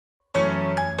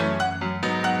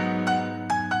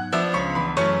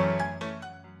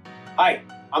Hi,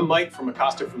 I'm Mike from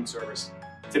Acosta Foodservice.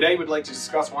 Today we'd like to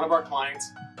discuss one of our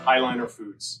clients, Highliner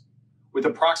Foods. With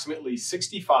approximately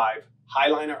 65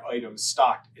 Highliner items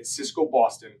stocked at Sysco,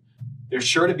 Boston, there's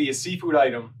sure to be a seafood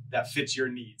item that fits your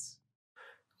needs.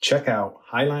 Check out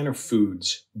Highliner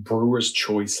Foods' Brewer's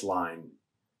Choice line,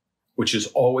 which is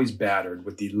always battered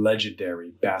with the legendary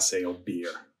Bass Ale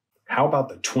beer. How about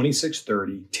the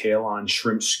 2630 tail-on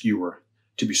shrimp skewer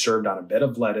to be served on a bed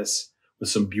of lettuce with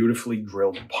some beautifully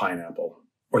grilled pineapple?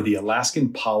 Or the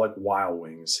Alaskan pollock wild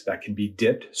wings that can be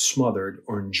dipped, smothered,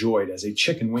 or enjoyed as a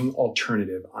chicken wing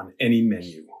alternative on any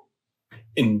menu.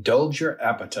 Indulge your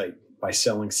appetite by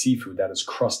selling seafood that is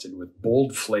crusted with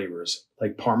bold flavors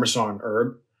like Parmesan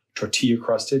herb, tortilla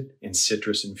crusted, and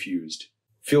citrus infused.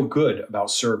 Feel good about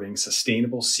serving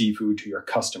sustainable seafood to your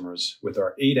customers with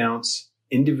our 8-ounce,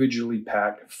 individually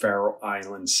packed Faroe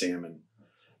Island salmon.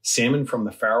 Salmon from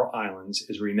the Faroe Islands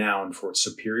is renowned for its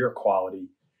superior quality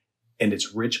and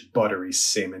its rich, buttery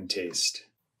salmon taste.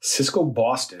 Sysco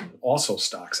Boston also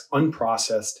stocks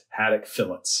unprocessed haddock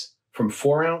fillets from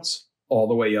 4-ounce all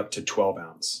the way up to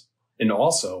 12-ounce, and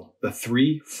also the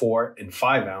 3, 4, and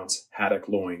 5-ounce haddock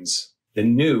loins. The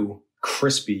new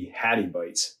crispy Hattie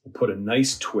Bites will put a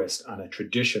nice twist on a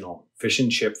traditional fish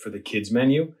and chip for the kids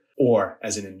menu or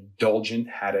as an indulgent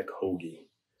haddock hoagie.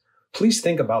 Please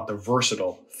think about the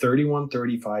versatile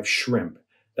 3135 shrimp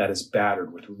that is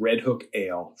battered with Red Hook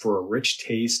Ale for a rich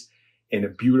taste and a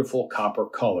beautiful copper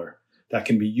color that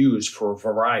can be used for a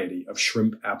variety of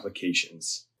shrimp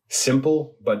applications.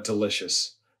 Simple but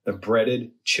delicious, the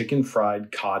breaded chicken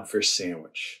fried codfish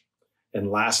sandwich.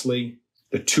 And lastly,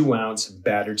 the 2-ounce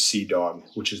battered sea dog,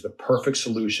 which is the perfect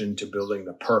solution to building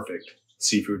the perfect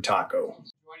seafood taco.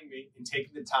 Joining me in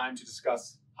taking the time to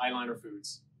discuss Highliner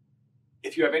Foods.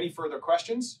 If you have any further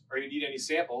questions or you need any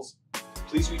samples,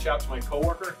 please reach out to my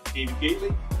coworker, David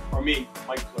Gately, or me,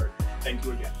 Mike Flirt. Thank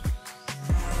you again.